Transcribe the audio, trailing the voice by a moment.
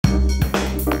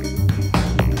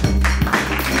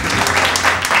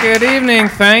Good evening.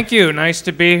 Thank you. Nice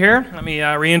to be here. Let me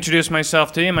reintroduce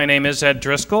myself to you. My name is Ed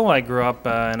Driscoll. I grew up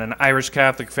in an Irish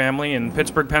Catholic family in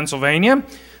Pittsburgh, Pennsylvania.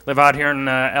 Live out here in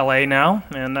L.A. now,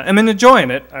 and I'm enjoying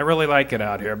it. I really like it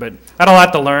out here, but I had a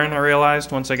lot to learn, I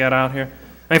realized, once I got out here.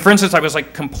 I mean, for instance, I was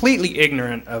like completely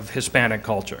ignorant of Hispanic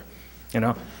culture, you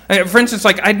know? For instance,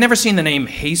 like I'd never seen the name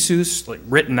Jesus like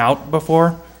written out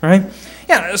before, right?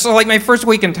 Yeah, so like my first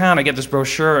week in town, I get this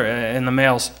brochure in the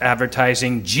mail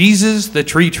advertising Jesus the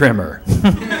Tree Trimmer. Boy,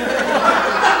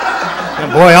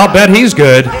 I'll bet he's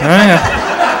good.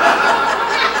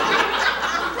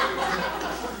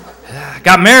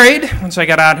 Got married once I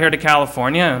got out here to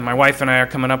California, and my wife and I are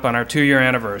coming up on our 2-year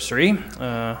anniversary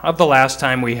of the last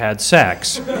time we had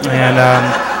sex. And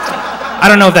I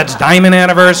don't know if that's diamond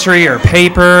anniversary or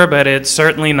paper, but it's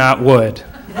certainly not wood.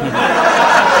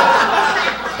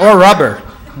 Or rubber.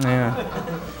 Yeah.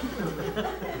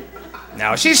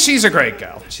 No, she's a great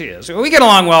gal. She is. We get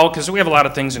along well because we have a lot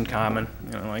of things in common.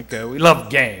 You know, like we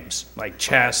love games, like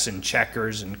chess and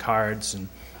checkers and cards. And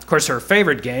of course, her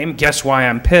favorite game, Guess Why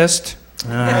I'm Pissed.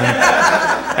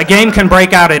 A game can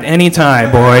break out at any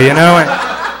time, boy. You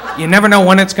know, you never know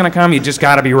when it's going to come. You just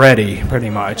got to be ready, pretty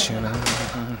much. You know.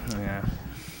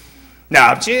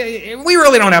 No, we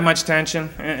really don't have much tension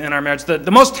in our marriage.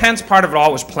 The most tense part of it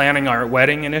all was planning our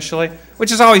wedding initially,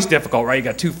 which is always difficult, right? You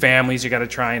got two families you got to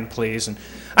try and please. And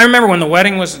I remember when the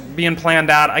wedding was being planned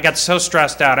out, I got so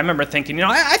stressed out. I remember thinking, you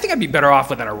know, I think I'd be better off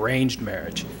with an arranged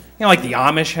marriage, you know, like the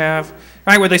Amish have,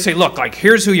 right? Where they say, look, like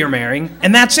here's who you're marrying,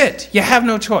 and that's it. You have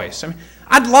no choice. I mean,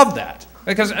 I'd love that.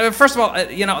 Because, first of all,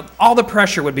 you know, all the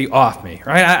pressure would be off me,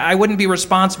 right? I wouldn't be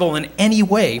responsible in any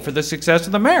way for the success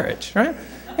of the marriage, right?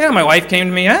 Yeah, my wife came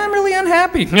to me, I'm really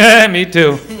unhappy. Yeah, me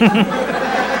too.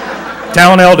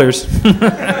 Town elders.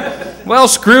 Well,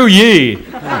 screw ye.